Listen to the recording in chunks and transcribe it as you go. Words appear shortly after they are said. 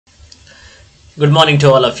Good morning to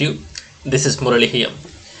all of you. This is Murali here.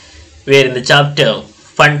 We are in the chapter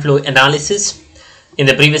Fund Flow Analysis. In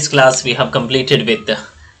the previous class, we have completed with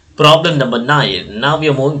problem number 9. Now we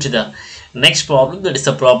are moving to the next problem, that is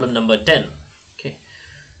the problem number 10. Okay.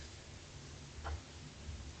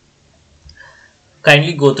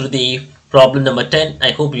 Kindly go through the problem number 10.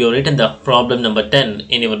 I hope you have written the problem number 10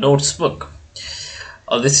 in your notes book.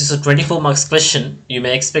 This is a 24 marks question. You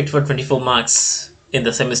may expect for 24 marks in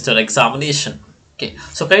the semester examination. Okay,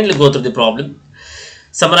 so kindly go through the problem.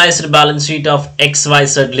 Summarized balance sheet of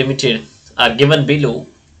XYZ Limited are given below.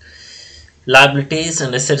 Liabilities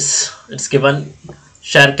and assets, it's given.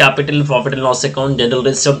 Share capital, profit and loss account, general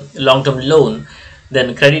register, long-term loan.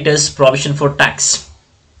 Then creditors, provision for tax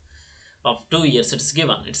of 2 years, it's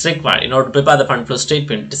given. It's required. In order to prepare the fund flow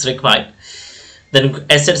statement, it's required. Then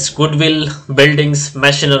assets, goodwill, buildings,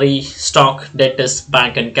 machinery, stock, debtors,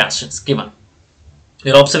 bank and cash, it's given.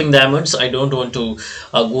 You're observing the amounts. I don't want to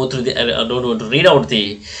go through the. I don't want to read out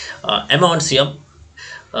the amounts here.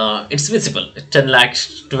 It's visible. 10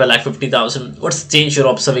 lakhs, 12 lakh, 50,000. What's the change you're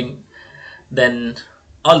observing? Then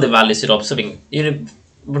all the values you're observing.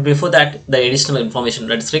 But before that, the additional information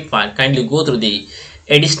that is required. Kindly go through the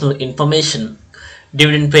additional information.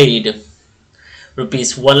 Dividend paid,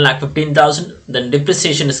 rupees 1,15,000. Then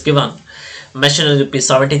depreciation is given. Machinery rupees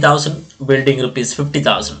 70,000, building rupees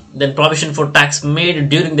 50,000. Then provision for tax made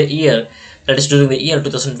during the year, that is during the year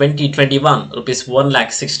 2020-21, rupees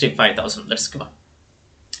 1,65,000. Let's go.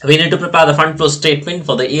 We need to prepare the fund flow statement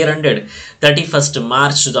for the year ended 31st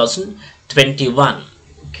March 2021.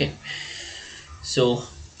 Okay. So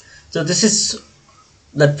this is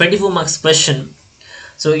the 24 marks question.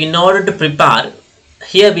 So in order to prepare,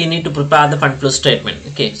 here we need to prepare the fund flow statement.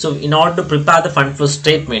 Okay. So in order to prepare the fund flow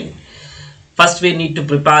statement, first we need to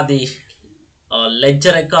prepare the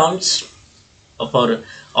ledger accounts for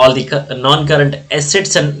all the non-current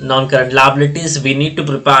assets and non-current liabilities. We need to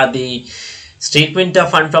prepare the statement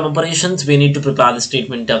of fund from operations. We need to prepare the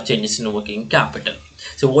statement of changes in working capital.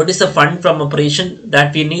 So what is the fund from operation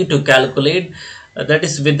that we need to calculate? That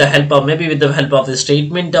is with the help of, maybe with the help of the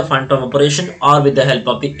statement of fund from operation or with the help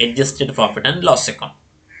of the adjusted profit and loss account.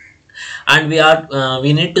 And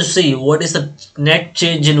we need to see what is the net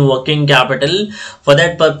change in working capital. For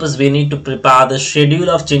that purpose, we need to prepare the schedule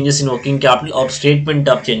of changes in working capital or statement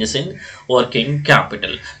of changes in working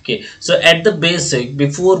capital. Okay, so at the basic,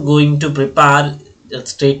 before going to prepare a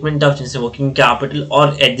statement of changes in working capital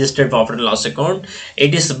or adjusted profit and loss account,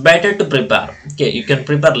 it is better to prepare. Okay, you can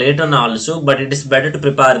prepare later on also, but it is better to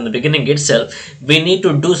prepare in the beginning itself. We need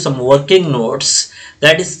to do some working notes,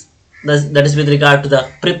 that is with regard to the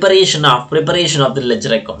preparation of the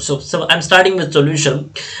ledger account. So I'm starting with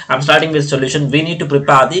solution. We need to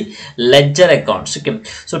prepare the ledger accounts. Okay,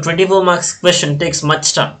 so 24 marks question takes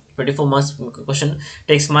much time. 24 marks question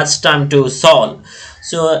takes much time to solve.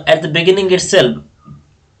 So at the beginning itself,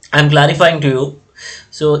 I'm clarifying to you.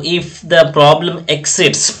 So if the problem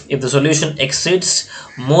exceeds, if the solution exceeds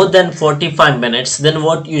more than 45 minutes, then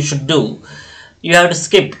what you should do, you have to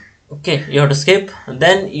skip. Okay, you have to skip,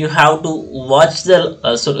 then you have to watch the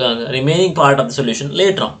remaining part of the solution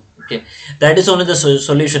later on. Okay, that is only the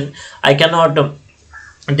solution. I cannot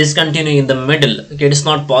discontinue in the middle. Okay, it is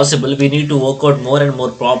not possible. We need to work out more and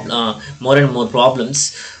more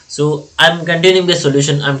problems. So I'm continuing the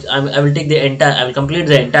solution. I will take the entire, I will complete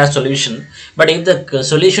the entire solution. But if the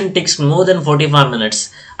solution takes more than 45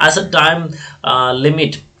 minutes, as a time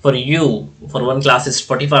limit for you for one class is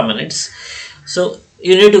 45 minutes. So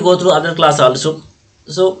you need to go through other class also.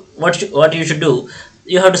 So what you should do,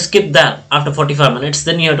 you have to skip that after 45 minutes,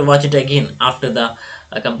 then you have to watch it again after the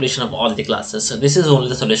completion of all the classes. So this is only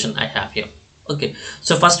the solution I have here. Okay,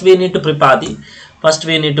 so first we need to prepare the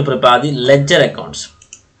ledger accounts.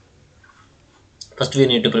 First we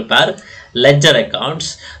need to prepare ledger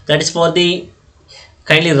accounts. That is for the,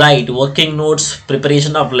 kindly write working notes,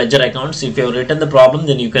 preparation of ledger accounts. If you have written the problem,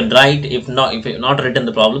 then you can write. If you have not written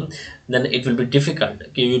the problem, then it will be difficult.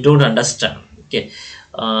 Okay, you don't understand. Okay,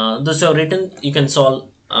 those who have written, you can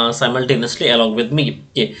solve simultaneously along with me.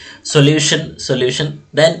 Okay, solution,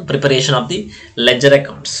 then preparation of the ledger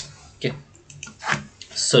accounts. Okay,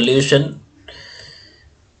 solution,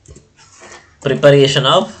 preparation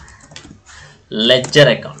of ledger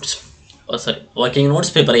accounts. Working notes,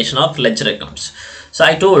 preparation of ledger accounts. So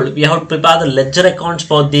I told we have to prepare the ledger accounts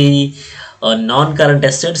for the non-current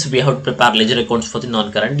assets. We have to prepare ledger accounts for the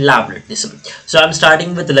non-current liabilities. So I'm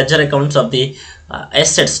starting with the ledger accounts of the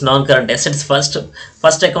assets, non-current assets first.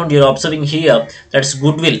 First account you're observing here, that's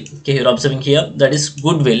goodwill. Okay, you're observing here, that is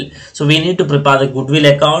goodwill. So we need to prepare the goodwill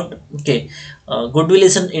account. Okay, goodwill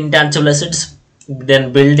is an intangible assets.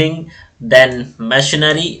 then building, then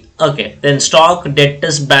machinery. Okay, then stock,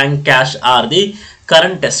 debtors, bank, cash are the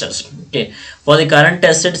current assets. Okay, for the current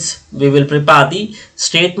assets we will prepare the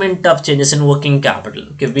statement of changes in working capital.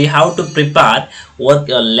 Okay, we have to prepare work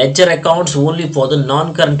ledger accounts only for the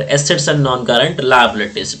non-current assets and non-current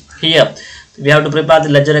liabilities. Here we have to prepare the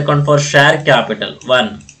ledger account for share capital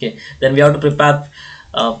 1. Okay, then we have to prepare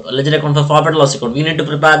ledger account for profit and loss account. We need to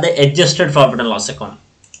prepare the adjusted profit and loss account.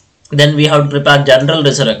 Then we have to prepare general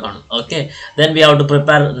reserve account. Okay, then we have to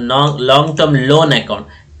prepare long-term loan account.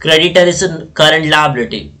 Creditor is a current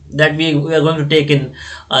liability that we are going to take in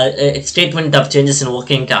a statement of changes in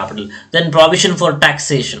working capital. Then provision for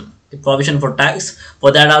taxation, provision for tax.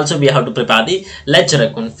 For that also we have to prepare the ledger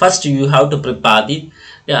account. First you have to prepare the,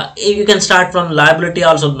 you can start from liability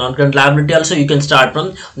also, non-current liability also, you can start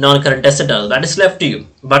from non-current asset also. That is left to you,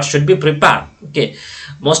 but should be prepared. Okay,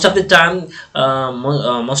 most of the time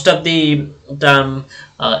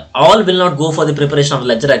all will not go for the preparation of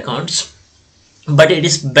ledger accounts, but it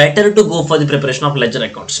is better to go for the preparation of ledger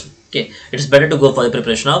accounts. Okay, it is better to go for the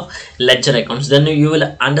preparation of ledger accounts. Then you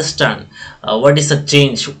will understand what is a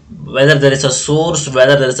change, whether there is a source,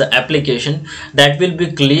 whether there is an application, that will be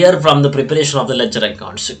clear from the preparation of the ledger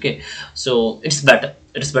accounts. Okay, so it's better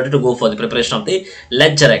to go for the preparation of the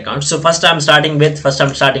ledger account. So first I'm starting with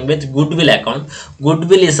goodwill account.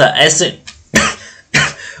 Goodwill is a asset.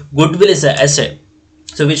 Goodwill is a asset.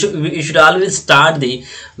 So we should always start the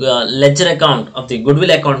ledger account of the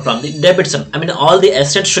goodwill account from the debit side. I mean, all the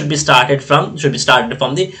assets should be started from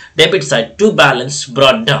the debit side. To balance,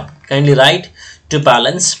 brought down. Kindly write to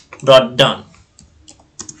balance, brought down.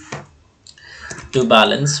 To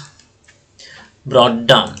balance, brought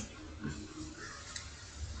down.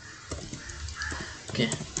 Okay,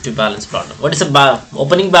 to balance, brought down. What is the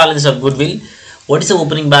opening balance of goodwill? What is the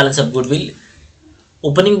opening balance of goodwill?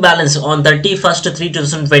 Opening balance on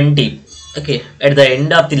 31st/3/2020. Okay, at the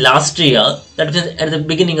end of the last year, that means at the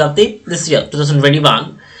beginning of this year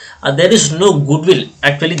 2021, there is no goodwill.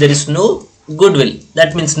 Actually, there is no goodwill.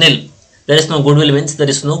 That means nil. There is no goodwill means there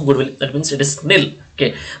is no goodwill. That means it is nil.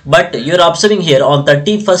 Okay, but you are observing here on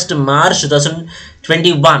 31st March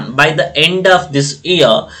 2021. By the end of this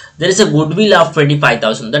year, there is a goodwill of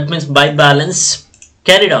 25,000. That means by balance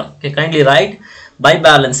carried on. Okay, kindly write by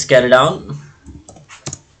balance carried on.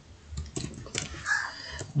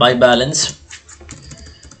 By balance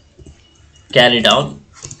carried on.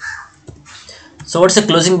 So what's the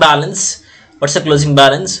closing balance? What's the closing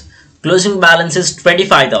balance? Closing balance is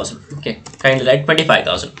 25,000. Okay, kindly write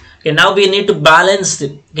 25,000. Okay, now we need to balance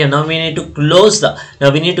it. Okay, now we need to close the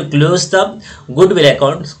goodwill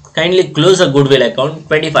account. Kindly close the goodwill account.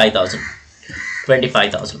 25,000.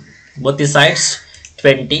 25,000. Both the sides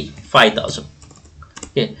 25,000.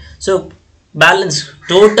 Okay, so balance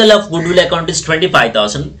total of goodwill account is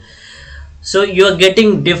 25,000. So you are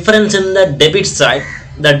getting difference in the debit side,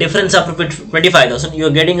 the difference of rupees 25,000. You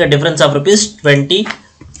are getting a difference of rupees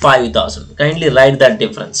 25,000. Kindly write that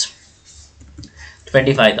difference.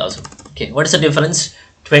 25,000. Okay, what is the difference?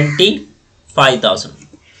 25,000.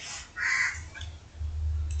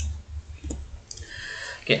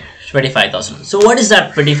 Okay, 25,000. So what is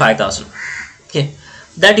that 25,000? Okay,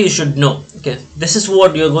 that you should know. Okay, this is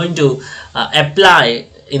what you are going to apply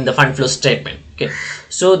in the fund flow statement. Okay,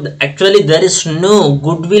 so actually there is no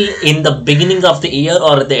goodwill in the beginning of the year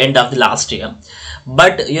or at the end of the last year,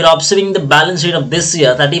 but you are observing the balance sheet of this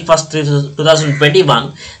year 31st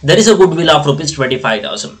 2021. There is a goodwill of rupees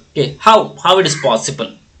 25,000. Okay, how it is possible?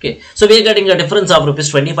 Okay, so we are getting a difference of rupees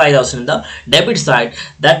 25,000 in the debit side.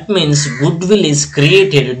 That means goodwill is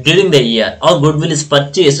created during the year or goodwill is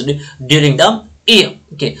purchased during the year.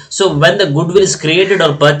 Okay, so when the goodwill is created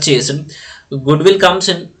or purchased, goodwill comes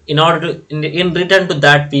in order to in return to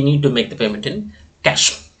that we need to make the payment in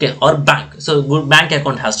cash. Okay, or bank. So good bank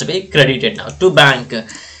account has to be credited now to bank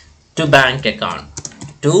account.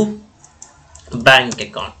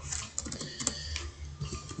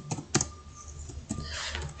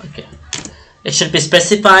 Okay, it should be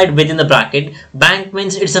specified within the bracket. Bank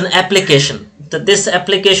means it's an application. So this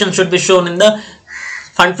application should be shown in the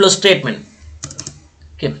fund flow statement.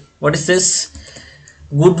 Okay, what is this?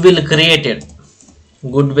 Goodwill created.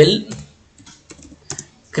 Goodwill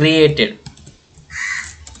created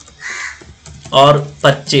or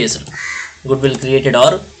purchased. Goodwill created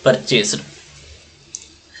or purchased.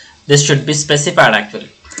 This should be specified actually.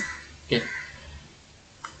 Okay.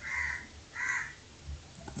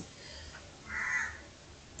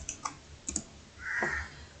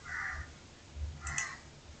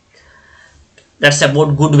 That's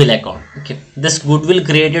about goodwill account. Okay, this goodwill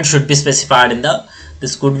created should be specified in the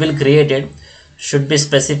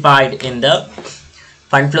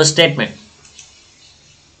Fund flow statement.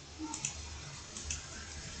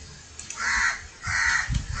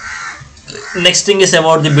 Next thing is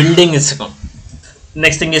about the building account.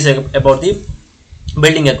 Next thing is about the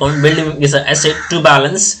building account. Building is an asset to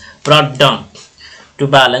balance brought down. To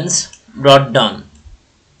balance brought down.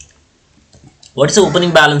 What is the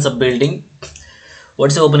opening balance of building?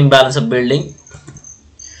 What is the opening balance of building?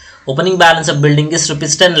 Opening balance of building is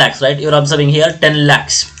rupees 10 lakhs, right? You're observing here 10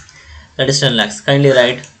 lakhs. That is 10 lakhs. Kindly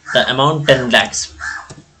write the amount 10 lakhs.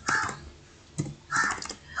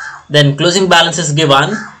 Then closing balance is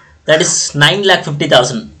given, that is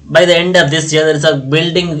 9,50,000. By the end of this year, there is a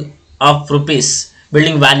building of rupees,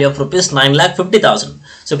 building value of rupees 9,50,000.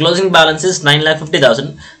 So closing balance is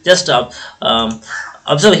 9,50,000. Just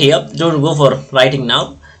observe here, don't go for writing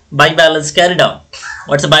now. Buy balance carried down.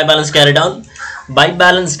 What's the buy balance carried down? Buy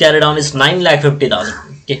balance carried down is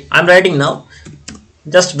 9,50,000. Okay, I'm writing now.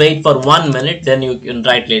 Just wait for 1 minute, then you can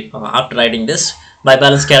write later. After writing this, buy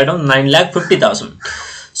balance carried down 9,50,000.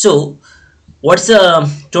 So what's the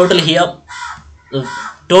total here?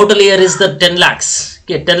 Total here is the 10 lakhs.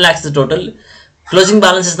 Okay, 10 lakhs is the total. Closing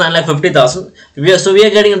balance is 9,50,000. So we are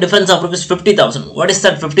getting a difference of rupees 50,000. What is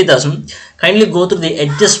that 50,000? Kindly go through the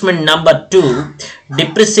adjustment number 2.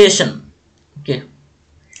 Depreciation. Okay.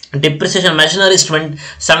 Depreciation machinery is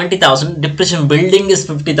 70,000. Depreciation building is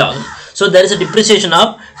 50,000. So there is a depreciation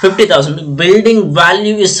of 50,000. Building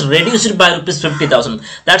value is reduced by rupees 50,000.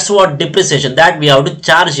 That's what depreciation that we have to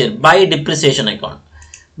charge here. By depreciation account.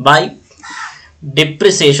 By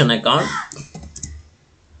depreciation account.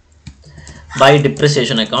 By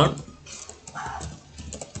depreciation account.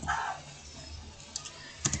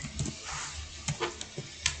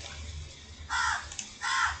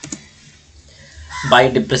 By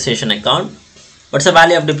depreciation account. What's the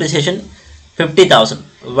value of depreciation? 50,000.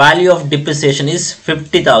 Value of depreciation is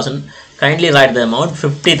 50,000. Kindly write the amount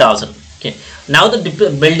 50,000. Okay. Now the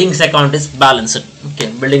buildings account is balanced.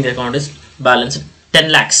 Okay. Building account is balanced.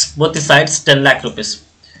 10 lakhs. Both the sides 10 lakh rupees.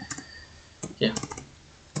 Okay.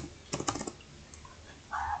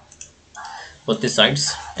 Both the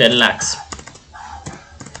sides 10 lakhs.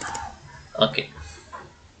 Okay.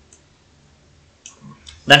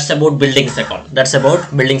 That's about buildings account. That's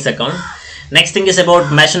about buildings account. Next thing is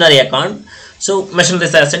about machinery account. So machinery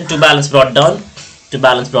is asset to balance brought down. To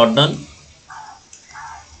balance brought down.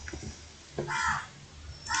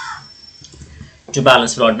 To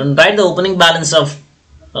balance brought down. Write the opening balance of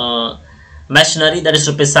machinery, that is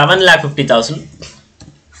rupees 7,50,000.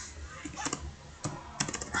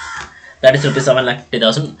 That is rupees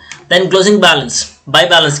 7,50,000. Then closing balance. Buy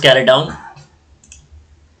balance carried down.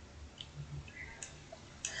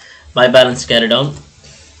 Buy balance carried down.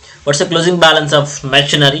 What's the closing balance of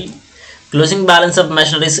machinery? Closing balance of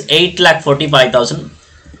machinery is 8,45,000.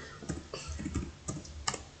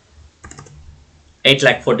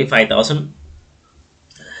 8,45,000.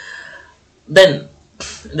 Then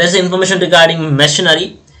there's information regarding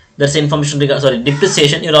machinery. There's information regarding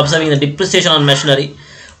depreciation. You're observing the depreciation on machinery.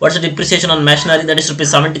 What's the depreciation on machinery? That is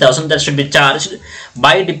rupees 70,000. That should be charged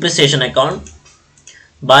by depreciation account.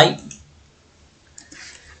 By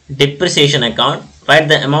depreciation account. Write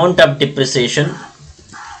the amount of depreciation.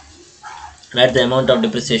 Write the amount of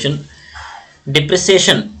depreciation.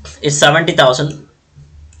 Depreciation is 70,000.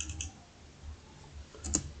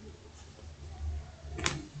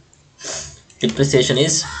 Depreciation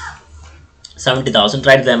is 70,000.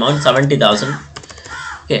 Write the amount 70,000.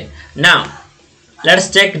 Okay. Now let's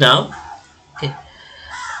check now. Okay.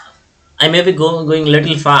 I may be going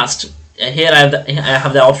little fast. Here I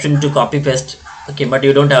have the option to copy paste. Okay, but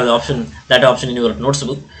you don't have the option, that option in your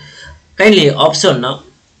notebook. Kindly observe now.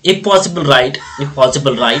 If possible write,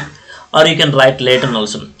 or you can write later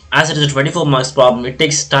also. As it is a 24 marks problem, it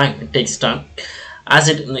takes time. As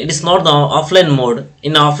it is not the offline mode.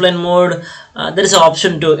 In offline mode, there is an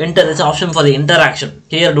option to enter. There is an option for the interaction.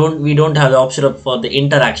 Here we don't have the option for the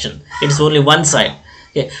interaction. It is only one side.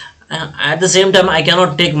 Okay. At the same time, I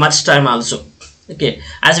cannot take much time also. Okay,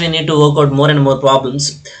 as we need to work out more and more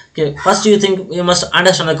problems. Okay, first you must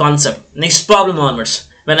understand the concept. Next problem onwards,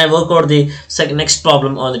 when I work out the next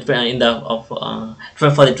problem on the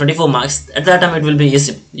for the 24 marks, at that time it will be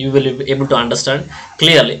easy. You will be able to understand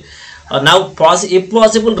clearly. Now, if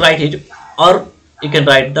possible, write it, or you can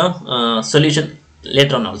write the solution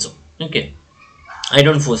later on also. Okay, I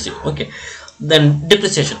don't force you. Okay, then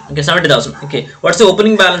depreciation. Okay, 70,000. Okay, what's the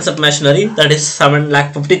opening balance of machinery? That is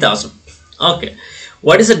 7,50,000. Okay,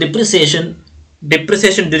 what is the depreciation?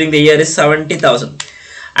 Depreciation during the year is 70,000.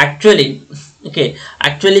 Actually, okay,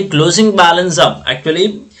 closing balance of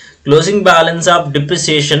Closing balance of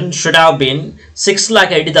depreciation should have been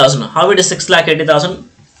 6,80,000. How it is 6,80,000?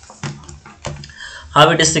 How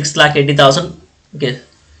it is 6,80,000? Okay.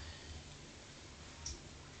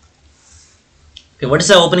 Okay, what is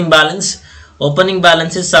the opening balance? Opening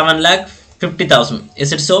balance is 7,50,000.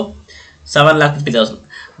 Is it so? 7,50,000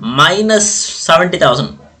 minus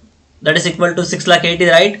 70,000. That is equal to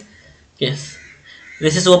 6,80,000, right? Yes.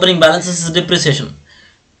 This is opening balance. This is depreciation.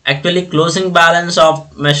 Actually, closing balance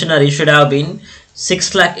of machinery should have been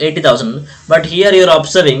 6,80,000. But here you are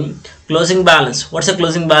observing closing balance. What's the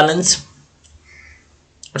closing balance?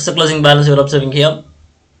 What's the closing balance you are observing here?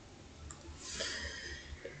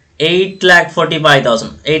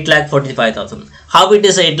 8,45,000. 8,45,000. How it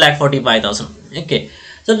is 8,45,000? Okay,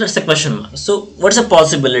 so that's the question. So what's the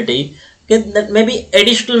possibility? Okay, that maybe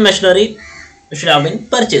additional machinery should have been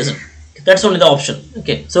purchased. That's only the option.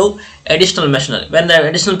 Okay, so additional machinery. When the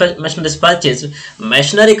additional machinery is purchased,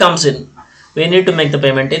 machinery comes in. We need to make the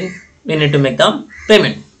payment in. We need to make the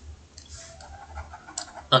payment.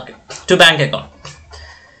 Okay, to bank account.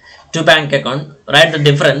 To bank account. Write the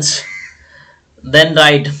difference. Then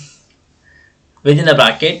write within the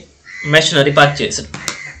bracket machinery purchased.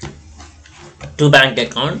 To bank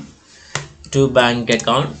account. To bank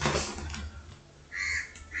account.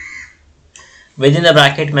 Within the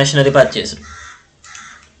bracket machinery purchased.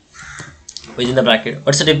 Within the bracket.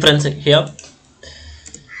 What's the difference here?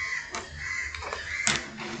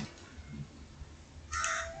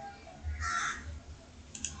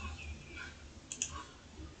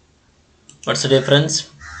 What's the difference?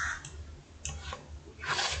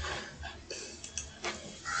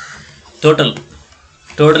 Total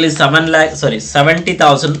is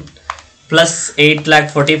 70,000 plus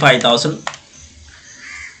 8,45,000.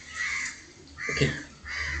 Okay,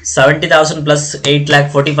 70,000 plus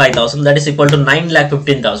 8,45,000, that is equal to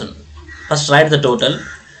 9,15,000. First write the total.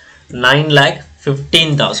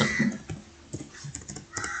 9,15,000.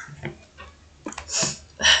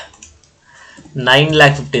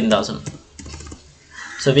 9,15,000.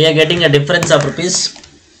 So we are getting a difference of rupees.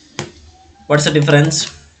 What's the difference?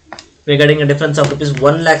 We are getting a difference of rupees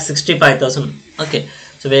 1,65,000. Okay,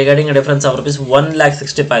 so we are getting a difference of rupees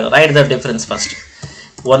 1,65,000. Write the difference first.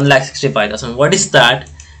 1,65,000. What is that?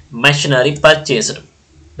 Machinery purchased.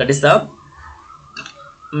 That is the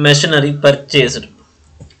machinery purchased.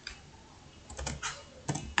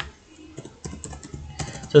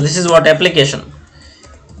 So this is what application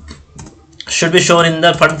should be shown in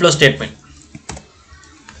the fund flow statement.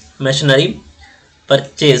 Machinery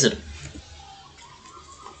purchased.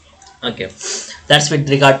 Okay, that's with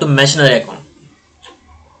regard to machinery account.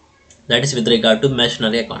 That is with regard to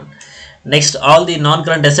machinery account. Next, all the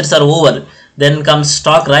non-current assets are over. Then comes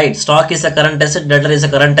stock, right? Stock is a current asset, debtor is a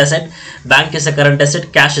current asset, bank is a current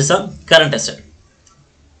asset, cash is a current asset.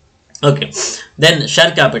 Okay, then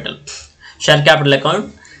share capital. Share capital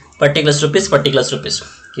account, particulars rupees, particulars rupees.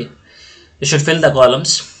 Okay, you should fill the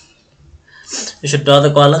columns. You should draw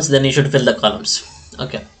the columns, then you should fill the columns.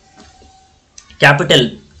 Okay,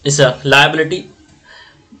 capital is a liability.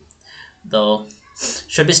 The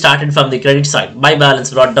should be started from the credit side. By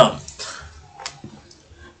balance brought down.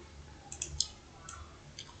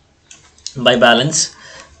 By balance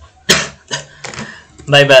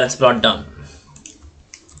by balance brought down.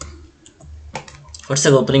 What's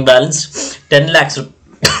the opening balance? 10 lakhs.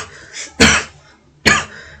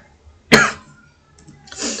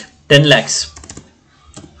 10 lakhs.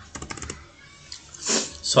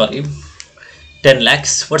 Sorry. 10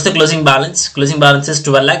 lakhs. What's the closing balance? Closing balance is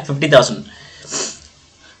 12,50,000.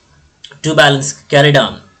 To balance carried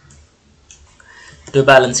on. To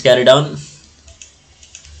balance carried on.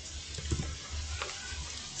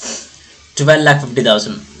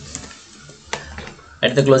 12,50,000.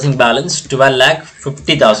 At the closing balance,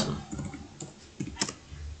 12,50,000.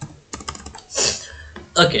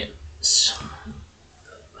 Okay.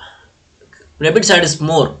 Debit side is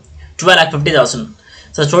more. 12,50,000.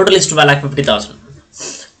 So total is 12,50,000.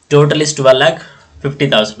 Total is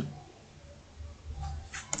 12,50,000.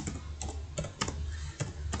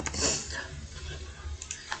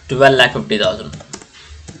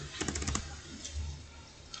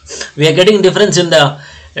 We are getting difference in the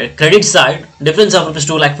credit side, difference of rupees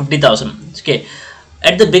 2,50,000. Okay,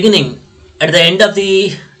 at the beginning, at the end of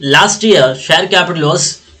the last year, share capital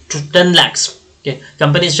was 10 lakhs. Okay,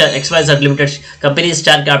 company's share XYZ Limited company's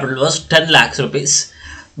share capital was 10 lakhs rupees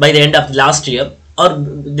by the end of last year, or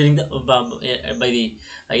during the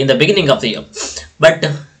in the beginning of the year. But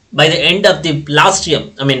by the end of the last year,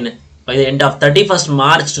 I mean by the end of 31st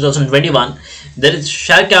March 2021, there is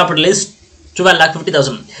share capital is 12 lakh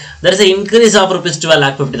 50,000. There is an increase of rupees 12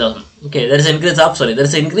 lakh 50,000. Okay, there is an increase of, sorry, there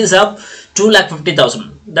is an increase of 2 lakh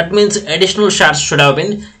 50,000. That means additional shares should have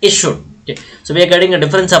been issued. Okay, so we are getting a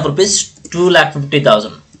difference of rupees 2 lakh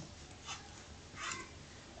 50,000.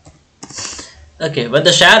 Okay, when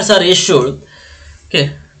the shares are issued,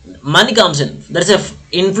 okay, money comes in. There is a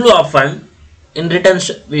inflow of fund. In return,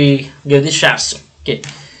 we give the shares. Okay,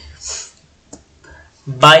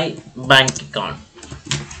 by bank account.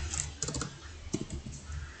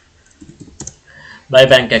 By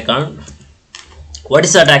bank account. What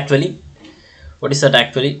is that actually? What is that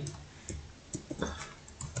actually?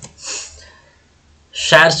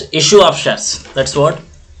 Shares, issue of shares. That's what.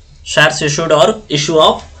 Shares issued or issue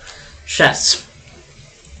of shares.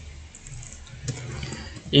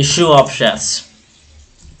 Issue of shares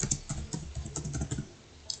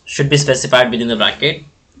should be specified within the bracket.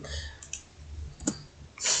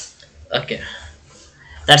 Okay,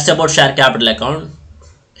 that's about share capital account.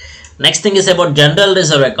 Next thing is about general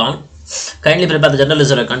reserve account. Kindly prepare the general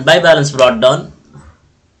reserve account. By balance brought down.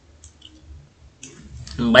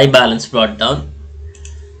 By balance brought down.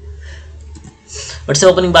 What's the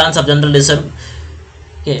opening balance of general reserve?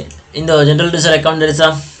 Okay, in the general reserve account there is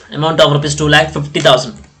a amount of rupees 2 lakh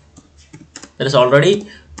 50,000. There is already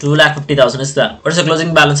 2 lakh 50,000 is there. What is the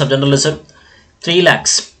closing balance of general reserve? 3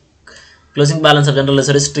 lakhs. Closing balance of general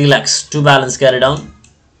reserve is 3 lakhs. 2 balance carried down.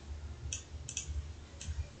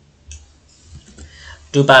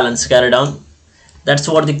 2 balance carried down. That's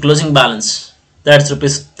what the closing balance. That's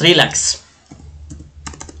rupees 3 lakhs.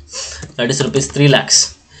 That is rupees 3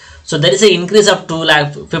 lakhs. So there is an increase of 2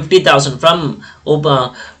 lakh 50,000 from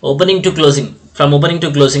opening to closing. From opening to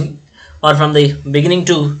closing, or from the beginning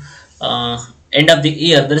to end of the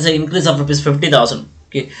year, there is an increase of rupees 50,000.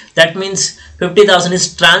 Okay, that means 50,000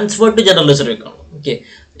 is transferred to general reserve account. Okay,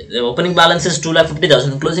 the opening balance is 2 lakh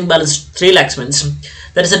 50,000, closing balance 3 lakhs means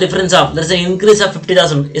there is a difference of, there is an increase of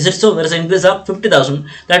 50,000. Is it so? There is an increase of 50,000.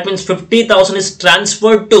 That means 50,000 is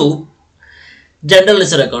transferred to general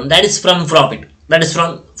reserve account. That is from profit. That is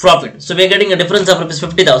from profit. So we are getting a difference of rupees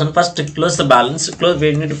 50,000. First to close the balance.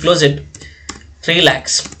 We need to close it. 3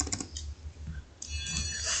 lakhs.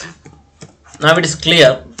 Now it is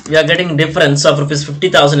clear. We are getting difference of rupees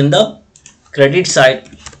 50,000 in the credit side.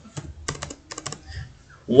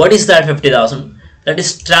 What is that 50,000? That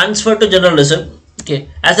is transferred to general reserve. Okay.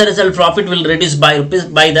 As a result, profit will reduce by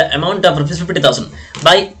the amount of rupees 50,000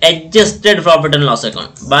 by adjusted profit and loss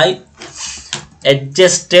account. By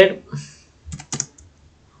adjusted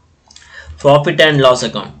profit and loss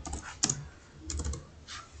account.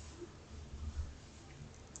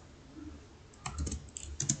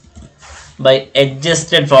 By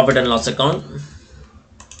adjusted profit and loss account.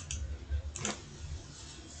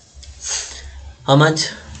 How much?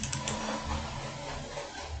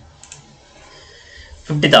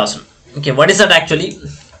 50,000. Okay, what is that actually?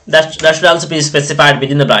 That should also be specified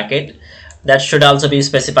within the bracket. That should also be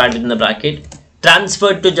specified within the bracket.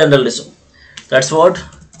 Transferred to general reserve. That's what.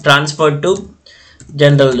 Transferred to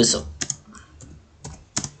general reserve.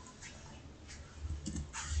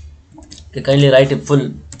 Okay, kindly write it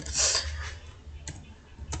full.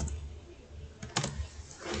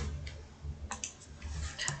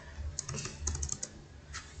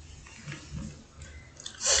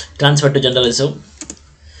 Transferred to general reserve.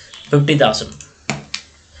 50,000.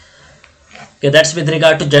 Okay, that's with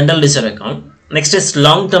regard to general reserve account. Next is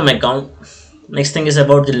long-term account. Next thing is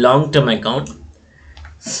about the long-term account.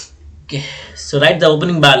 Okay, so write the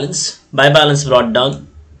opening balance. By balance brought down.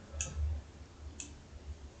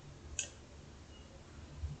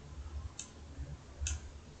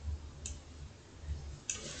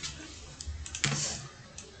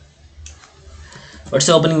 What's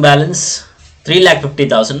the opening balance?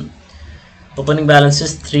 3,50,000. Opening balance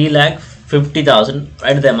is 3,50,000.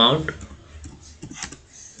 Write the amount.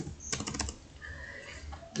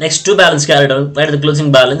 Next, 2 balance carried on. Write the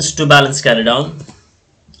closing balance. 2 balance carried on.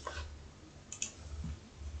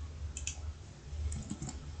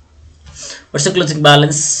 What's the closing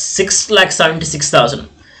balance? 6,76,000.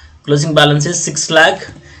 Closing balance is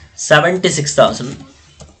 6,76,000.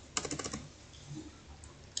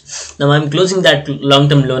 Now I am closing that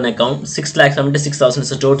long-term loan account. 6,76,000 is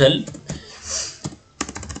the total.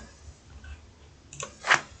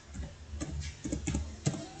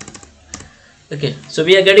 Okay, so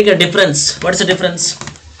we are getting a difference. What is the difference?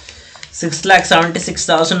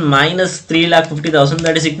 6,76,000 minus 3,50,000,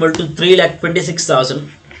 that is equal to 3,26,000.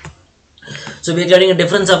 So we are getting a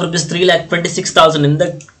difference of rupees 3,26,000 in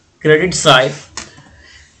the credit side.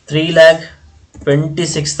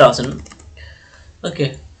 3,26,000.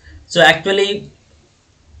 Okay, so actually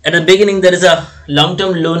At the beginning, there is a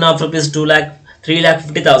long-term loan of rupees 2 lakh, 3 lakh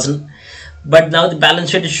 50,000. But now the balance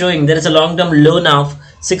sheet is showing there is a long-term loan of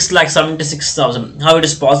 6 lakh 76,000. How it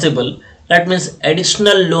is possible? That means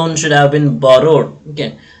additional loan should have been borrowed.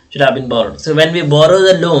 Okay, should have been borrowed. So when we borrow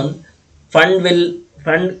the loan, fund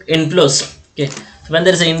inflows. Okay, so when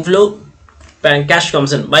there is an inflow, bank cash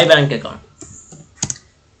comes in by bank account.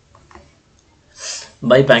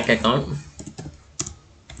 By bank account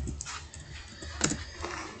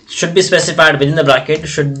should be specified within the bracket.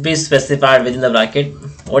 Should be specified within the bracket.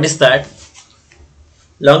 What is that?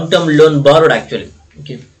 Long-term loan borrowed actually.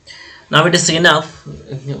 Okay. Now it is enough.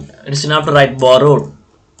 It is enough to write borrowed.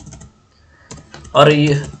 Or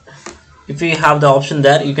if you have the option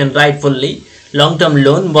there, you can write fully long-term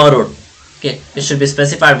loan borrowed. Okay. It should be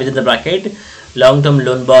specified within the bracket. Long-term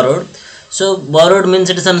loan borrowed. So borrowed means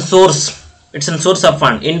it is a source. It's a source of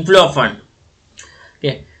fund, inflow of fund.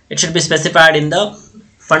 Okay. It should be specified in the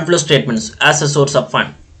fund flow statements as a source of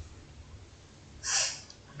fund.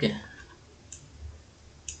 Okay.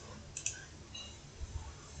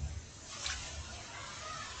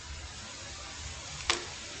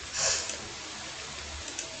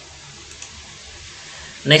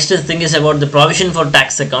 Next thing is about the provision for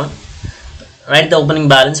tax account. Write the opening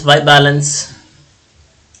balance, by balance.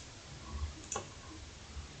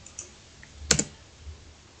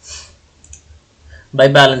 By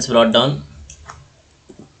balance brought down.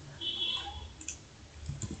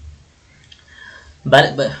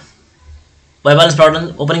 By balance brought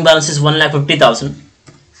down. Opening balance is 1,50,000.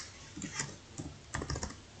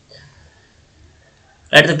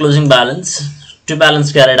 Write the closing balance. To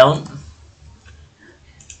balance carried down.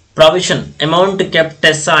 Provision, amount kept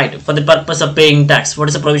aside for the purpose of paying tax. What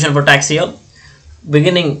is the provision for tax here?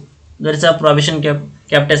 Beginning, there is a provision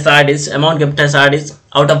kept aside is amount kept aside is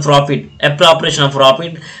out of profit, appropriation of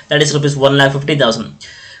profit, that is rupees 1,50,000.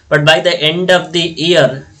 But by the end of the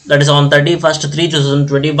year, that is on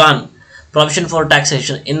 31st/3/2021, provision for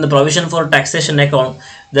taxation, in the provision for taxation account,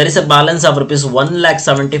 there is a balance of rupees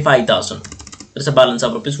 1,75,000. There is a balance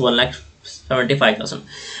of rupees 1,75,000.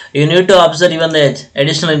 You need to observe even the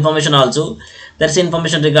additional information also. There is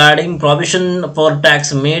information regarding provision for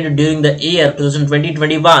tax made during the year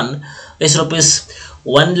 2020-21 is rupees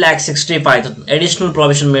 1,65,000. Additional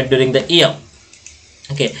provision made during the year.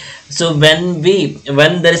 Okay, so when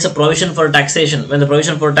there is a provision for taxation, when the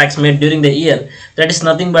provision for tax made during the year, that is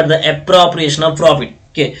nothing but the appropriation of profit.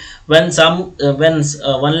 Okay, when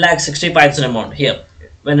 1,65,000 amount here,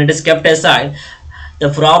 when it is kept aside, the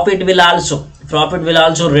profit will also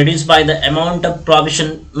reduce by the amount of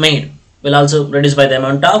provision made, will also reduce by the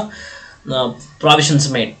amount of provisions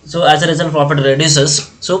made. So as a result, profit reduces.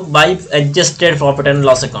 So by adjusted profit and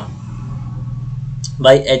loss account,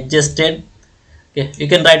 by adjusted, okay, you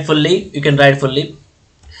can write fully,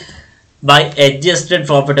 by adjusted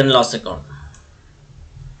profit and loss account,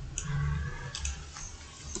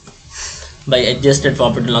 by adjusted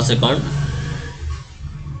profit and loss account.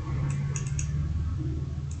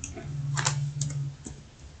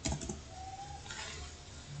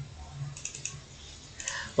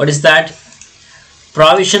 What is that?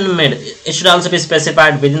 Provision made. It should also be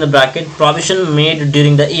specified within the bracket. Provision made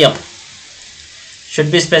during the year should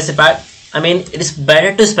be specified. I mean, it is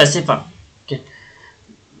better to specify. Okay.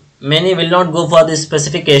 Many will not go for this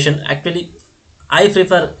specification. Actually, I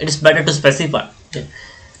prefer it is better to specify. Okay.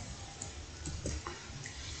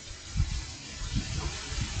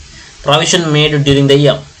 Provision made during the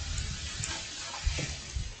year.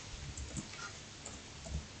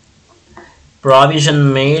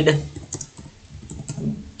 Provision made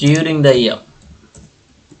during the year.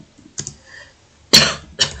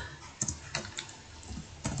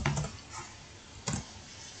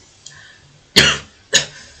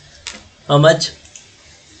 How much?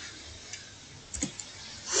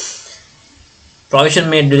 Provision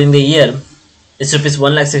made during the year is rupees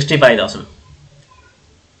 1,65,000.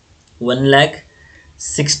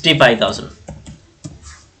 1,65,000.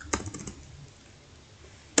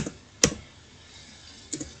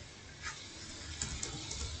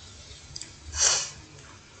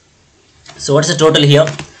 So what's the total here?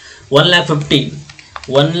 1,50,000.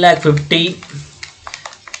 1,50,000.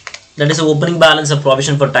 That is the opening balance of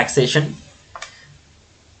provision for taxation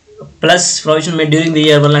plus provision made during the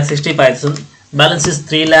year 1,65,000. Balance is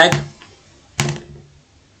 3 lakh.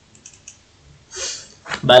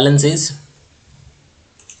 Balance is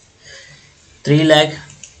 3 lakh.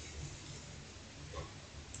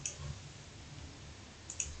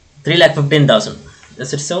 3,15,000.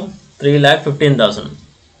 Is it so? 3,15,000.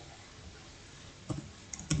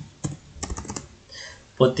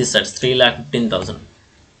 Both these sides, 3,15,000.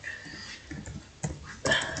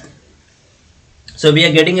 So we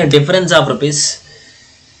are getting a difference of rupees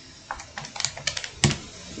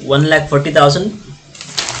 1,40,000.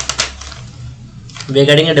 We are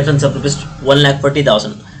getting a difference of rupees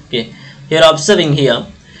 1,40,000. Okay, here observing here,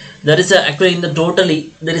 there is a actually in the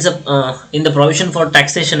totally there is a in the provision for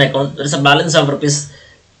taxation account there is a balance of rupees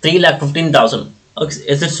 3,15,000. Okay,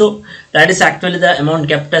 is it so? That is actually the amount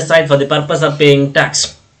kept aside for the purpose of paying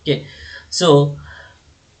tax. Okay, so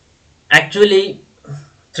actually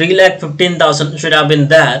 3,15,000 should have been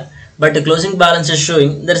there, but the closing balance is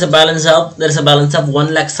showing there is a balance of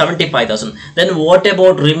 1,75,000. Then what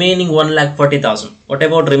about remaining 1,40,000? What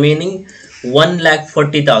about remaining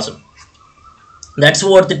 1,40,000? That's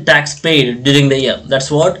what the tax paid during the year. That's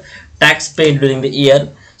what tax paid during the year.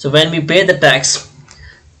 So when we pay the tax,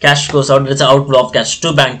 cash goes out. There's an outflow of cash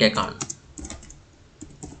to bank account.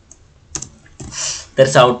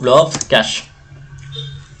 There's an outflow of cash.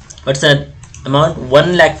 What's that amount?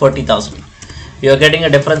 1,40,000. You are getting a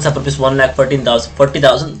difference of rupees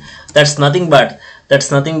 1,40,000. That's nothing but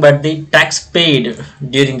the tax paid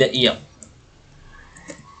during the year.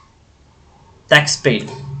 Tax paid.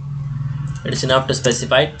 It is enough to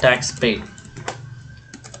specify tax paid.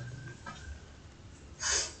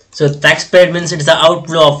 So tax paid means it is the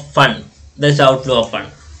outflow of fund. There is the outflow of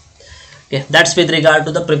fund. Okay, that's with regard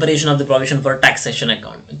to the preparation of the provision for taxation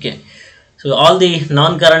account. Okay, so all the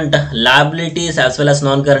non-current liabilities as well as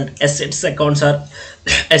non-current assets accounts are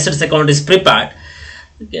assets account is prepared.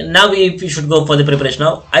 Okay, now we should go for the preparation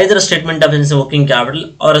of either a statement of changes in working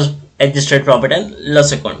capital or adjusted profit and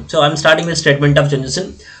loss account. So I'm starting with statement of changes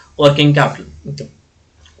in working capital. Okay.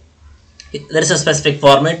 There is a specific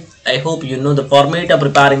format. I hope you know the format of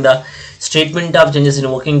preparing the statement of changes in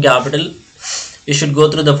working capital. You should go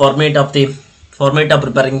through the format of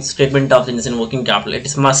preparing statement of changes in working capital. It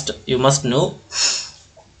is you must know.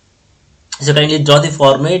 So kindly draw the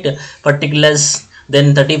format, particulars,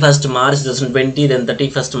 then 31st March 2020, then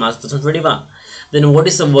 31st March 2021. Then what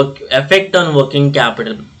is the effect on working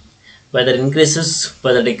capital? Whether increases,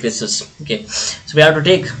 whether decreases. Okay, so we have to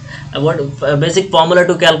take a basic formula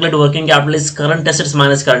to calculate working capital is current assets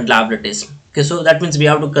minus current liabilities. Okay, so that means we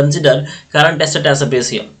have to consider current asset as a base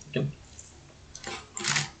here. Okay,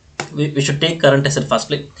 we should take current asset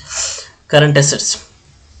firstly. Current assets.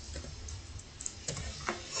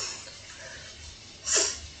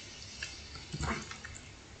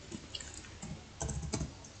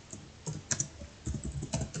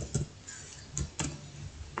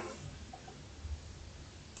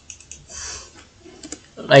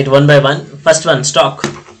 Right, one by one. First one, stock.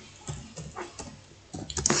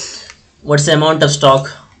 What's the amount of stock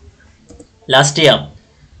last year?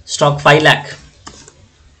 Stock 5 lakh.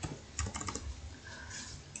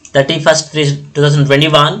 31st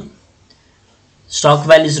 2021, stock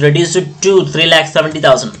value is reduced to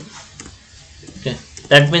 3,70,000. Okay,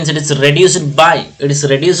 that means it is reduced by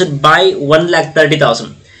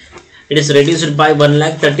 1,30,000. It is reduced by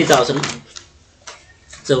 1,30,000.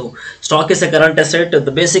 So stock is a current asset.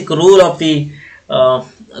 The basic rule of the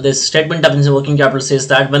this statement of working capital says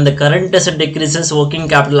that when the current asset decreases, working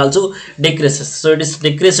capital also decreases. So it is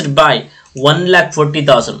decreased by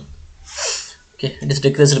 1,40,000. Okay, it is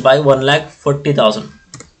decreased by 1,40,000.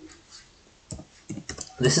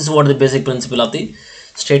 This is what the basic principle of the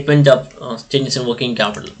statement of changes in working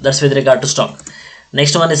capital. That's with regard to stock.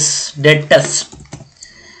 Next one is debtors.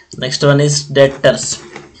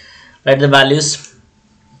 Write the values.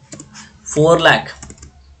 4 lakh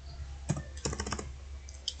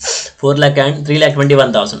and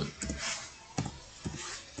 3,21,000.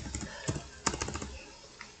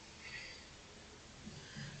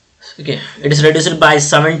 Okay, it is reduced by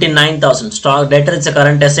 79,000. Stock debtor is a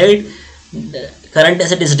current asset. Current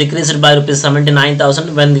asset is decreased by rupees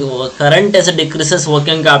 79,000. When the current asset decreases,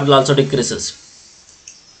 working capital also decreases.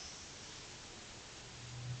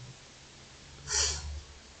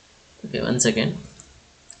 Okay, one second.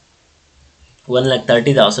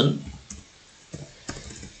 1,30,000.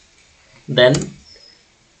 Then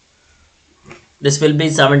this will be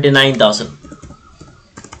 79,000.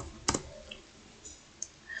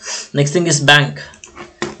 Next thing is bank.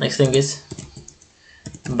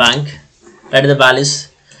 Write the values.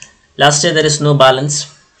 Last year there is no balance.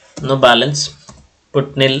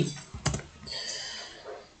 Put nil.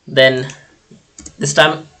 Then this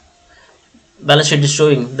time balance sheet is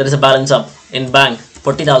showing there is a balance up in bank.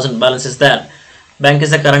 40,000 balance is there. Bank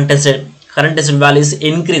is a current asset. Current asset value is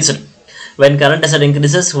increased. When current asset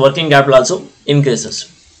increases, working capital also increases.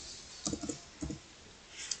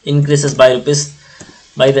 Increases by rupees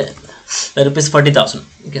 40,000.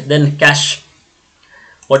 Okay, then cash.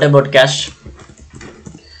 What about cash?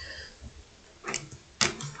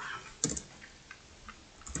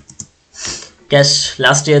 Cash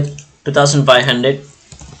last year 2500,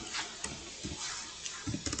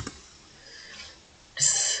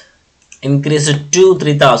 increased to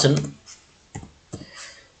 3000,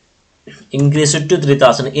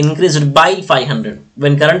 increased by 500.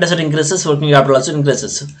 When current asset increases, working capital also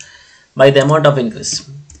increases by the amount of increase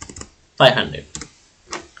 500.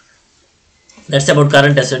 That's about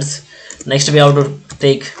current assets. Next we have to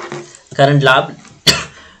take current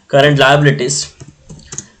current liabilities.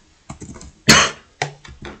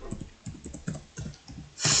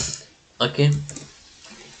 Okay,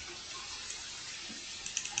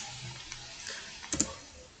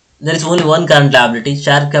 there is only one current liability.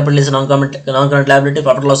 Share capital is a non-current liability.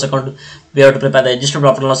 Profit and loss account, we have to prepare the adjusted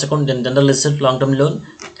profit and loss account. Then general asset, long-term loan,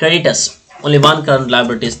 creditors. Only one current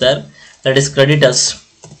liability is there, that is creditors.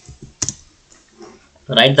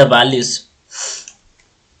 Write the values.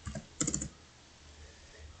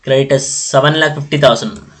 Creditors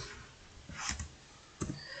 7,50,000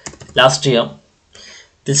 last year.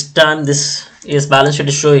 This time this is balance sheet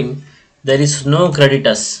is showing there is no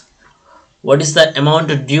creditors. What is the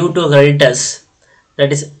amount due to creditors?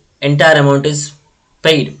 That is entire amount is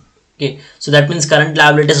paid. Okay, so that means current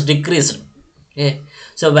liability is decreased. Okay,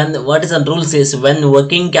 so when what is the rule says, when when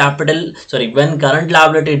current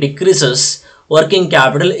liability decreases, working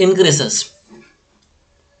capital increases.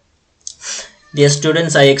 Dear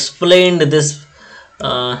students, I explained this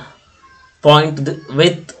point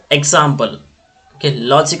with example. Okay,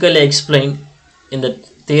 logically explain in the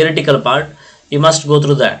theoretical part, you must go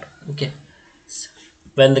through that. Okay,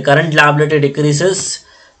 when the current liability decreases,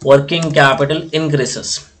 working capital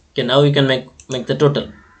increases. Okay, now we can make the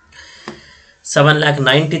total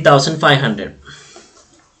 7,90,500.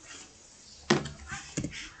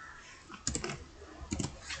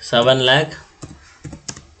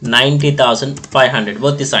 7,90,500,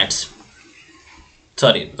 both the sides.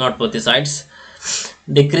 Sorry, not both the sides.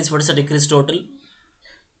 Decrease, what is the decrease total?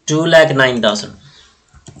 2,09,000.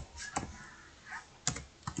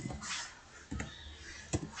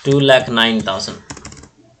 2,09,000.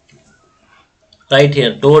 Right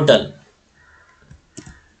here, total.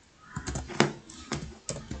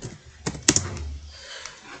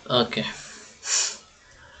 Okay.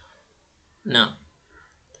 Now,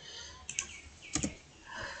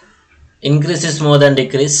 increase is more than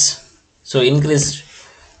decrease, so increase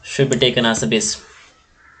should be taken as a base.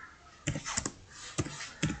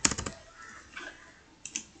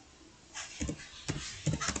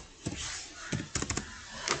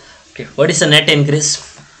 Okay, what is the net increase?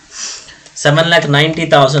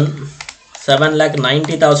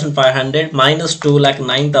 7,90,500 minus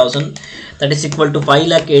 2,09,000, that is equal to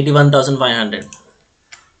 5,81,500.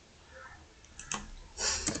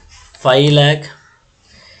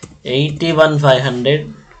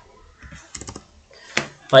 5,81,500.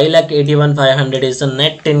 5,81,500 is the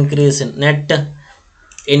net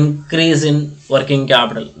increase in working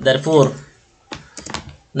capital. Therefore,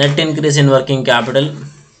 net increase in working capital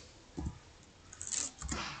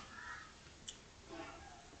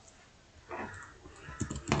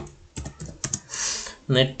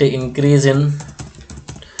net increase in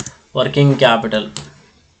working capital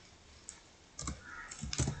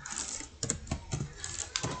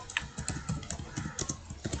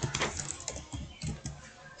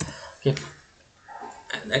okay,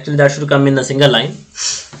 actually that should come in a single line.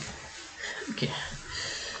 Okay,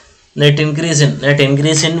 net increase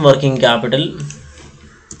in working capital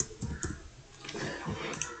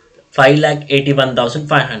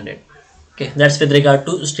 5,81,500. Okay, that's with regard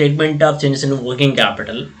to statement of changes in working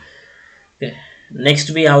capital. Okay, next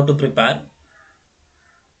we have to prepare.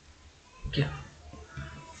 Okay,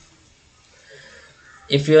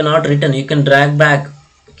 if you are not written, you can drag back.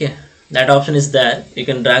 Okay, that option is there, you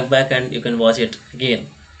can drag back and you can watch it again.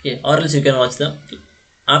 Okay, or else you can watch the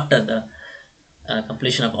after the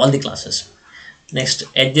completion of all the classes. Next,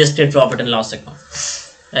 adjusted profit and loss account.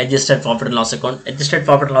 Adjusted profit and loss account. Adjusted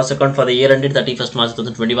profit and loss account for the year ended 31st March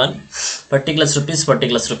 2021. Particulars rupees.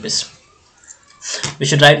 We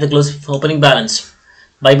should write the close opening balance.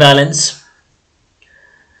 By balance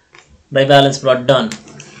brought down.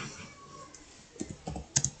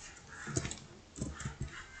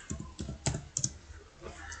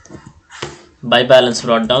 By balance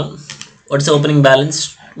brought down. What's the opening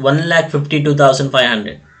balance?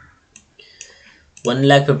 1,52,500.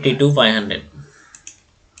 1,52,500.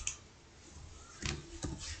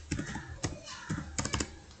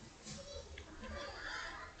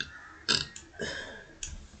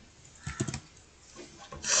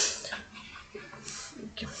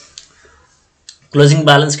 Closing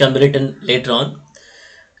balance can be written later on.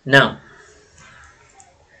 Now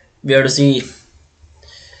we have to see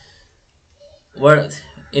what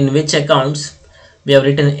in which accounts we have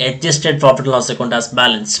written adjusted profit and loss account as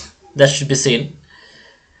balance. That should be seen.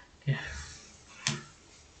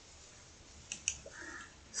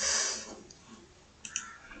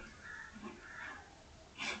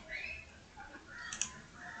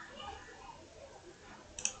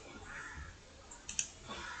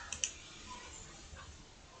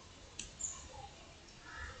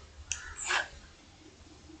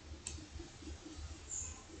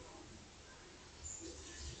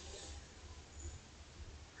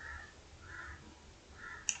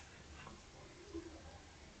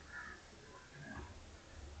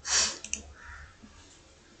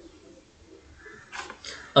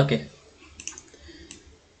 Okay,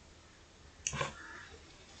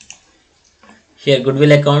 here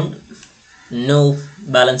goodwill account, no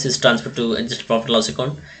balance is transferred to adjusted profit loss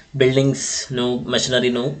account. Buildings, no. Machinery,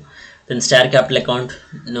 no. Then share capital account,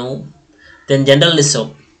 no. Then general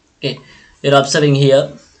reserve. Okay, you're observing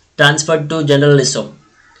here transferred to general reserve.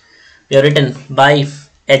 We have written by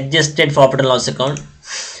adjusted profit and loss account.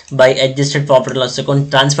 By adjusted profit and loss account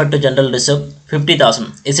transferred to general reserve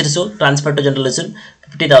 50,000. Is it so? Transferred to general reserve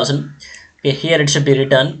 50,000. Okay, here it should be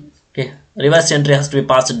written. Okay, reverse entry has to be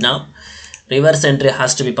passed now. Reverse entry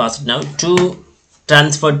has to be passed now to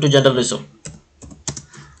transfer to general reserve.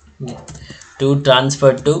 To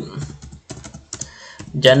transfer to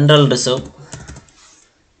general reserve.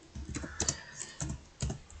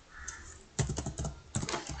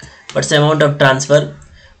 What's the amount of transfer?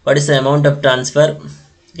 What is the amount of transfer?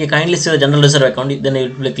 You kindly see the general reserve account, then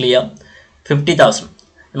it will be clear. 50,000.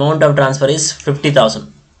 Amount of transfer is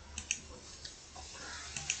 50,000.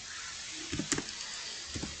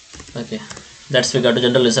 Okay, that's we got to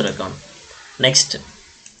general reserve account. Next,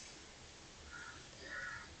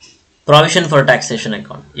 provision for taxation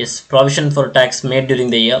account. Yes, provision for tax made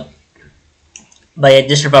during the year by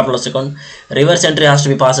adjusted profit loss account. Reverse entry has to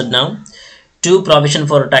be passed now to provision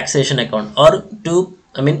for taxation account, or to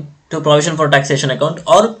provision for taxation account,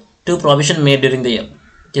 or to provision made during the year.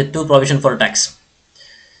 Okay, to provision for tax.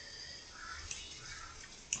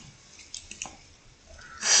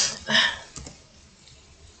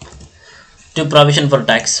 To provision for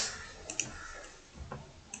tax.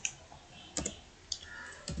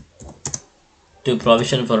 To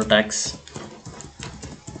provision for tax.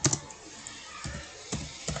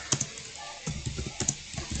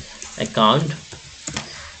 Account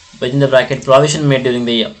within the bracket provision made during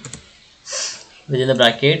the year. Within the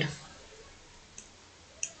bracket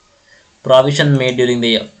provision made during the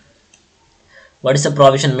year. What is the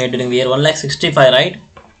provision made during the year? 1,65,000, right?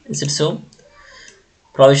 Is it so?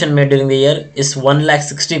 Provision made during the year is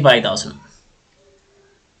 1,65,000.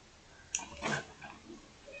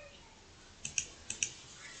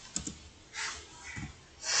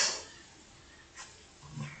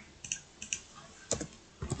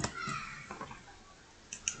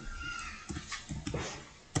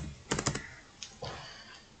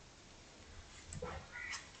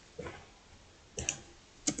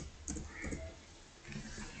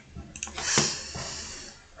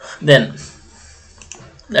 Then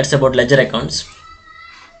that's about ledger accounts.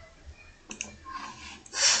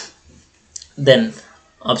 Then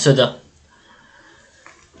observe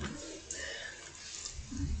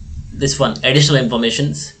this one additional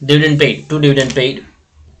informations. Dividend paid. To dividend paid.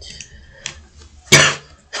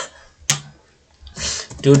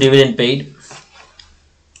 To dividend paid.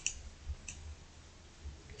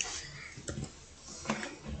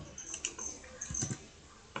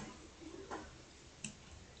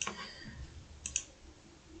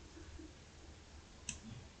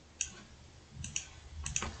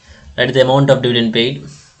 That is the amount of dividend paid,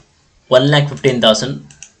 1,15,000.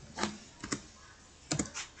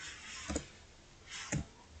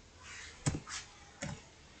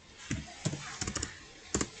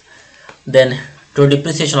 Then to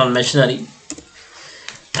depreciation on machinery,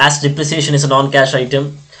 as depreciation is a non-cash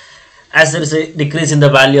item, as there is a decrease in the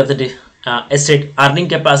value of the asset, earning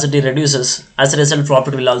capacity reduces. As a result,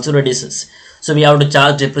 profit will also reduces. So we have to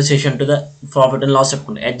charge depreciation to the profit and loss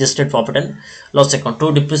account, adjusted profit and loss account.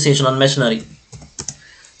 To depreciation on machinery.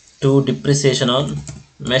 To depreciation on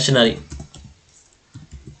machinery.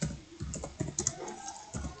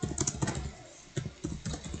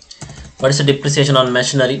 What is the depreciation on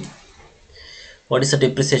machinery? What is the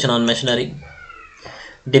depreciation on machinery?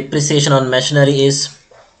 Depreciation on machinery is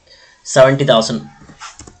 70,000.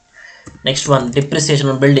 Next one, depreciation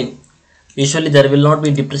on building. Usually there will not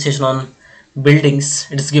be depreciation on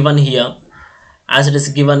buildings. It is given here, as it is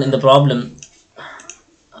given in the problem.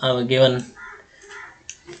 I have given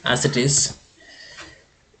as it is.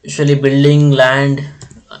 Usually building, land,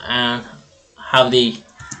 and have the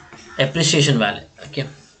appreciation value. Okay,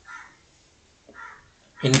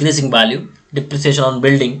 increasing value. Depreciation on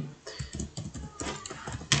building.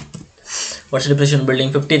 What's the depreciation on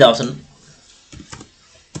building? 50,000.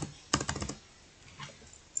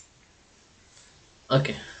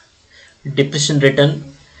 Okay, depreciation return.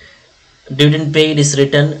 Dividend paid is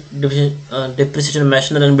written. Depreciation of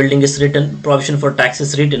machinery and building is written. Provision for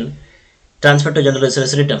taxes written. Transfer to general reserve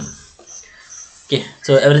is written. Okay,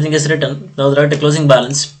 so everything is written. Now write a closing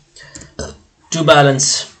balance. To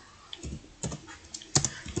balance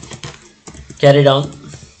carry down.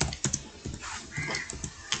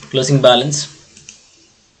 Closing balance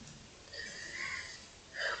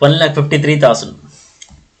 1,53,000.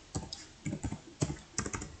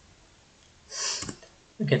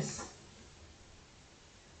 Okay,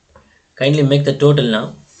 kindly make the total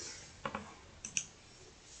now.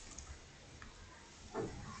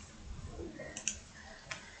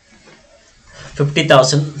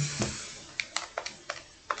 50,000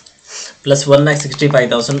 plus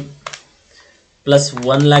 1,65,000 plus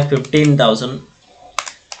 1,15,000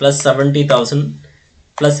 plus 70,000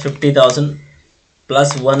 plus 50,000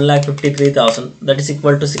 plus 1,53,000, that is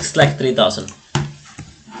equal to 6,03,000.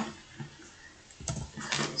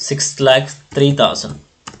 6,03,000.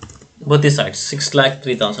 Both the sides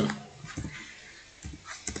 6,03,000.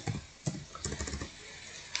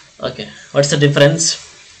 Okay, what's the difference?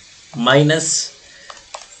 Minus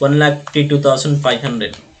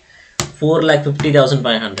 1,52,500,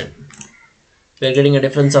 4,50,500. We are getting a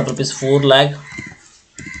difference of rupees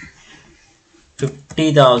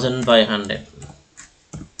 4,50,500.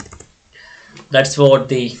 That's what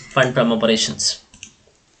the fund from operations.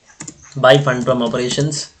 By fund from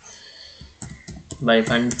operations. By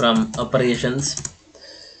fund from operations.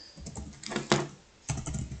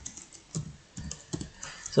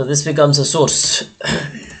 So this becomes a source.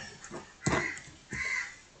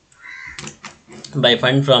 By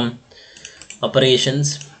fund from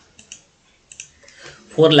operations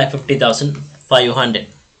 4,50,500.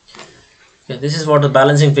 Okay, this is what the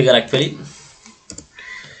balancing figure actually.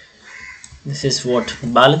 This is what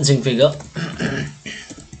balancing figure.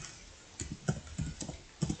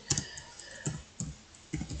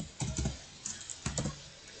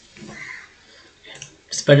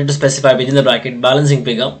 It's better to specify within the bracket balancing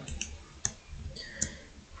figure.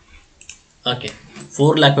 Okay,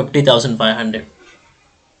 4,50,500.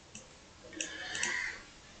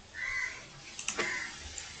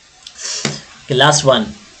 Okay, last one,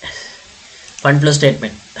 fund flow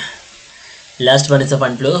statement. Last one is a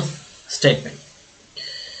fund flow statement.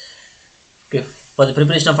 Okay, for the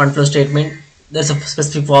preparation of fund flow statement, there's a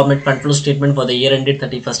specific format. Fund flow statement for the year ended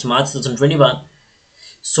 31st March 2021.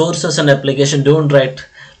 Sources and application. Don't write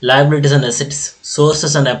liabilities and assets.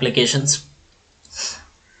 Sources and applications.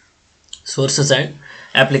 Sources and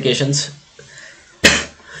applications.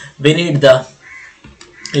 We need the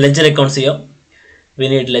ledger accounts here. We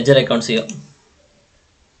need ledger accounts here.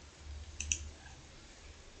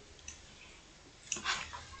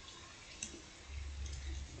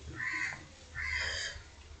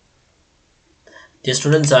 Dear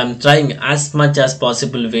students, I am trying as much as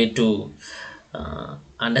possible way to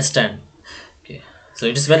understand. Okay, so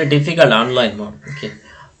it is very difficult online mode. Okay,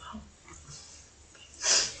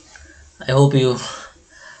 I hope you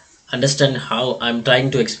understand how I am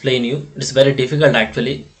trying to explain you. It is very difficult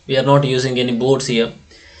actually. We are not using any boards here.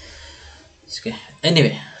 Okay,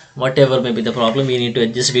 anyway, whatever may be the problem, we need to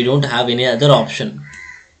adjust. We don't have any other option.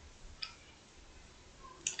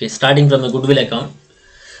 Okay, starting from the goodwill account.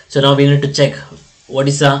 So now we need to check what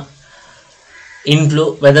is the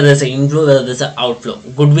inflow, whether there's an inflow, whether there's an outflow.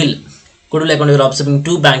 Goodwill account, we are observing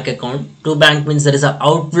two bank account. Two bank means there is an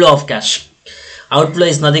outflow of cash. Outflow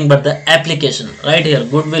is nothing but the application. Right here,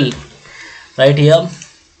 goodwill. Right here,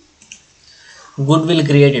 goodwill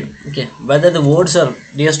created. Okay, whether the words are,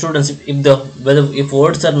 dear students, if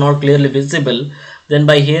words are not clearly visible, then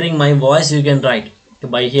by hearing my voice you can write.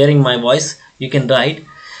 By hearing my voice you can write.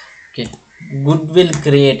 Okay, goodwill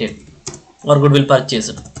created or goodwill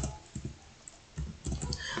purchased.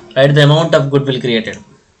 Write the amount of goodwill created.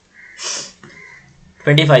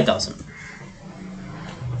 25,000.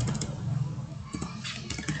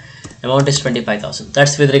 Amount is 25,000.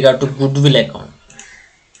 That's with regard to goodwill account.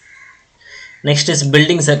 Next is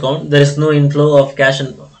buildings account. There is no inflow of cash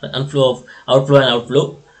and outflow of outflow and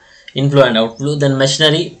outflow. Inflow and outflow. Then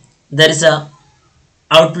machinery, there is a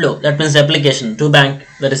outflow. That means application. To bank,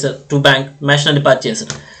 there is a to bank machinery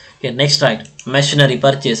purchased. Okay, next right, machinery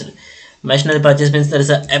purchased. Machinery purchase means there is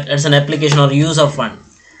an application or use of fund.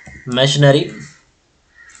 Machinery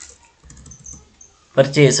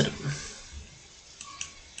purchased.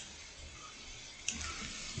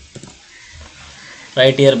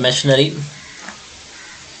 Right here, machinery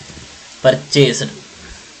purchased.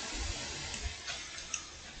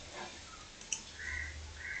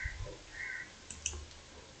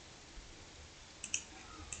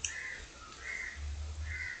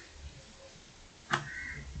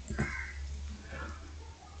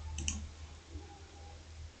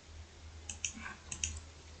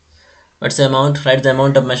 What's the amount? Write the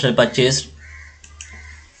amount of machinery purchased.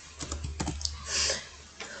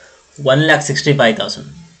 1,65,000.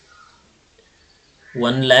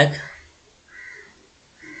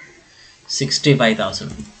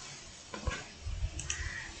 1,65,000.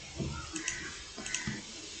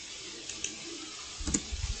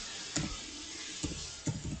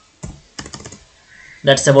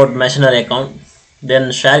 That's about machinery account.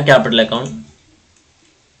 Then share capital account.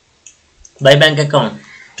 Buy bank account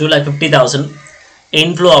 2,50,000.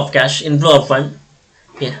 Inflow of cash, inflow of fund.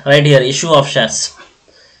 Okay, right here, issue of shares.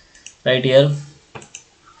 Right here,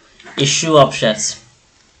 issue of shares.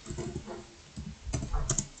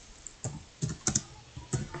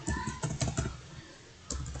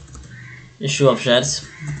 Issue of shares.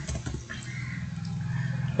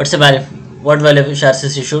 What's the value? What value of shares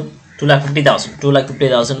is issued? 2,50,000.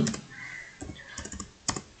 2,50,000.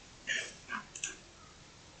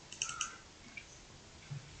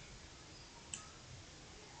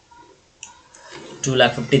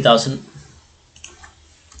 2,50,000.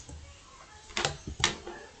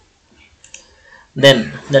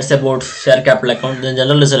 Then that's about share capital account. Then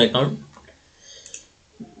general reserve account.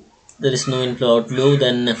 There is no inflow outflow.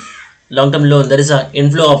 Then long term loan. There is a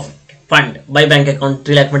inflow of fund. Buy bank account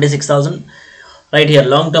 3,26,000. Right here,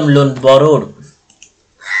 long term loan borrowed.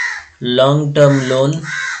 Long term loan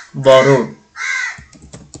borrowed.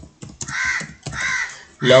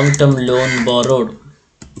 Long term loan borrowed.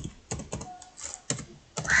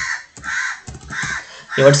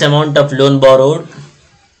 Okay, what's the amount of loan borrowed?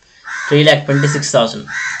 3,26,000.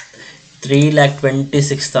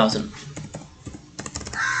 3,26,000.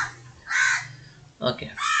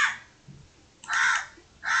 Okay.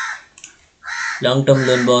 Long term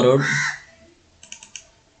loan borrowed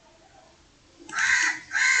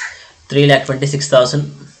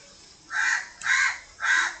 3,26,000.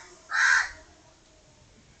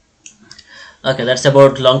 Okay, that's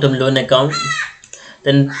about long term loan account.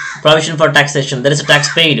 Then provision for taxation. There is a tax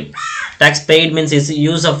paid. Tax paid means is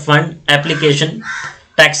use of fund application.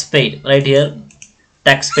 Tax paid. Right here,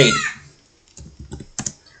 tax paid.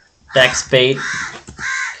 Tax paid.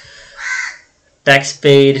 Tax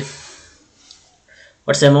paid.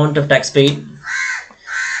 What's the amount of tax paid?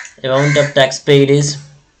 Amount of tax paid is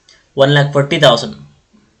 1,40,000.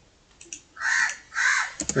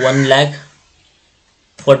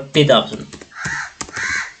 1,40,000.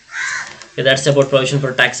 Okay, that's about provision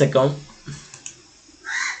for tax account.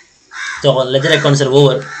 So ledger accounts are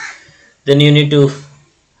over. Then you need to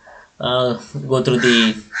go through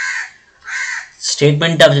the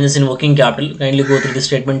statement of changes in working capital. Kindly go through the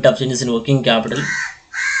statement of changes in working capital.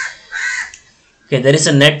 Okay, there is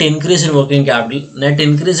a net increase in working capital. Net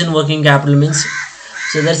increase in working capital means,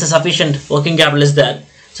 so there is a sufficient working capital is there.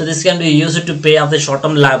 So this can be used to pay off the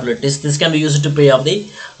short-term liabilities. This can be used to pay off the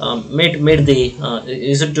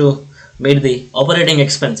made the operating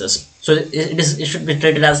expenses. So it should be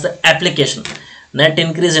treated as the application. Net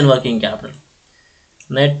increase in working capital.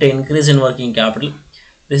 Net increase in working capital.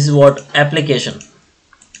 This is what application.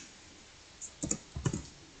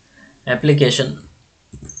 Application.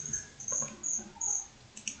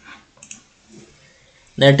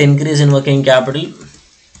 Net increase in working capital.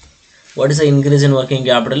 What is the increase in working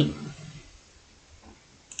capital?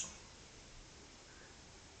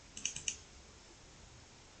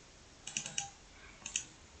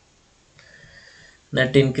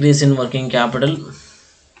 Net increase in working capital,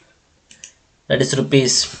 that is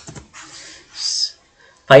rupees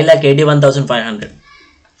 5,81,500.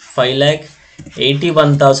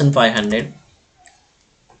 5,81,500.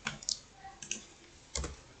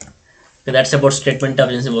 Okay, that's about statement of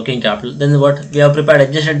changes in working capital. Then what we have prepared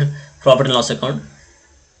adjusted profit and loss account.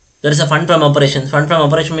 There is a fund from operations. Fund from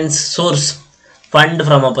operation means source. Fund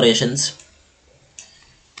from operations.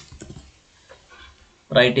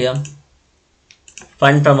 Right here.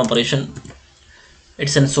 Fund from operation.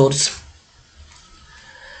 It's in source.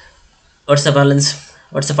 What's the balance?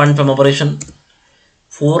 What's the fund from operation?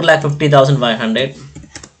 4,50,500.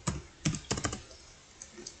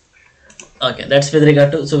 Okay, that's with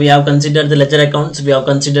regard to. So we have considered the ledger accounts. We have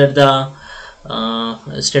considered the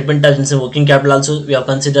statement of changes in working capital. Also, we have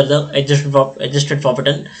considered the adjusted profit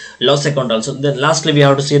and loss account. Also, then lastly, we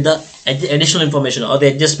have to see the additional information or the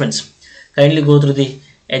adjustments. Kindly go through the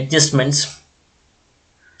adjustments.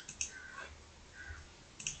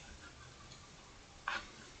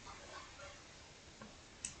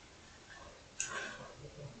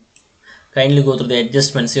 Kindly go through the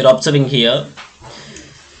adjustments. You're observing here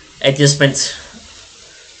adjustments.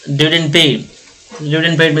 Dividend paid.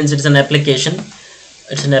 Dividend paid means it's an application.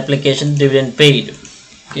 It's an application. Dividend paid.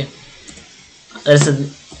 Okay. There's a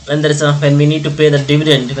when we need to pay the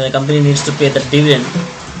dividend, when the company needs to pay the dividend,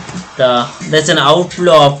 there's an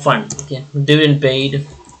outflow of fund. Okay. Dividend paid.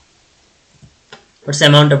 What's the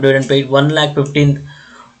amount of dividend paid? 1,15,000.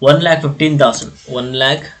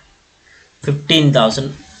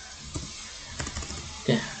 1,15,000.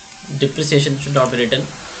 Okay. Depreciation should not be written.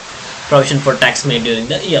 Provision for tax made during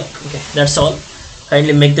the year. Okay. That's all.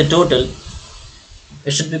 Kindly make the total.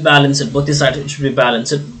 It should be balanced. Both the sides it should be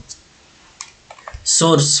balanced.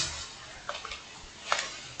 Source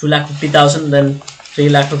 2,50,000, then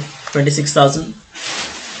 3,26,000,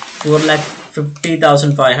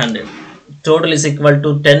 4,50,500. Total is equal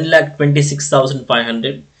to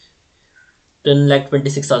 10,26,500.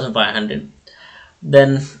 10,26,500.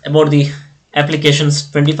 Then about the applications,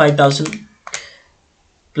 25,000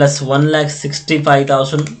 plus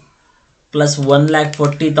 1,65,000 plus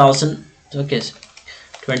 1,40,000. Okay,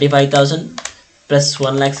 25,000 plus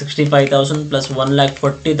 1,65,000 plus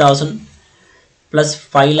 1,40,000 plus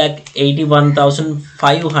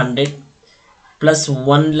 5,81,500 plus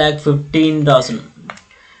 1,15,000.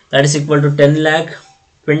 That is equal to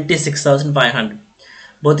 10,26,500.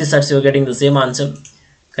 Both the sides you are getting the same answer.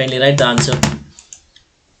 Kindly write the answer.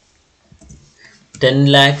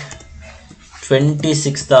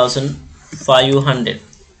 10,26,500.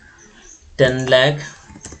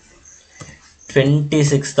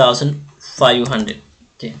 10,26,500.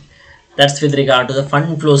 Okay, that's with regard to the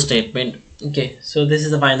fund flow statement. Okay, so this is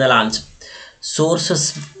the final answer.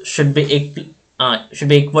 Sources should be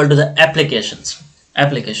equal to the applications.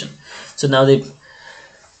 So now the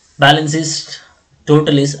balance is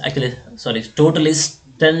total is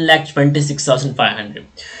 10,26,500.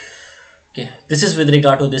 Okay, this is with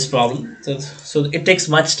regard to this problem. So it takes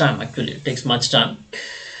much time. Actually, it takes much time.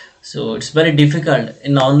 So it's very difficult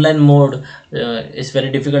in online mode. It's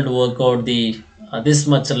very difficult to work out the this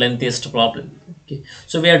much lengthiest problem. Okay,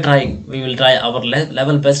 so we are trying. We will try our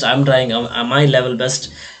level best. I'm trying my level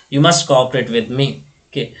best. You must cooperate with me.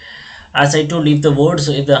 Okay, as I told, if the words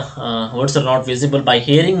words are not visible, by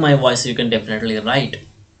hearing my voice, you can definitely write.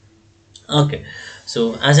 Okay,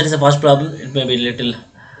 so as it is a first problem, it may be a little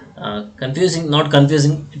confusing. Not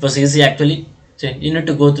confusing. It was easy actually. So you need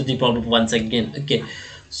to go through the problem once again. Okay.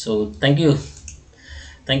 So thank you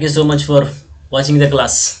so much for watching the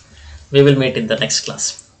class. We will meet in the next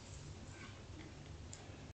class.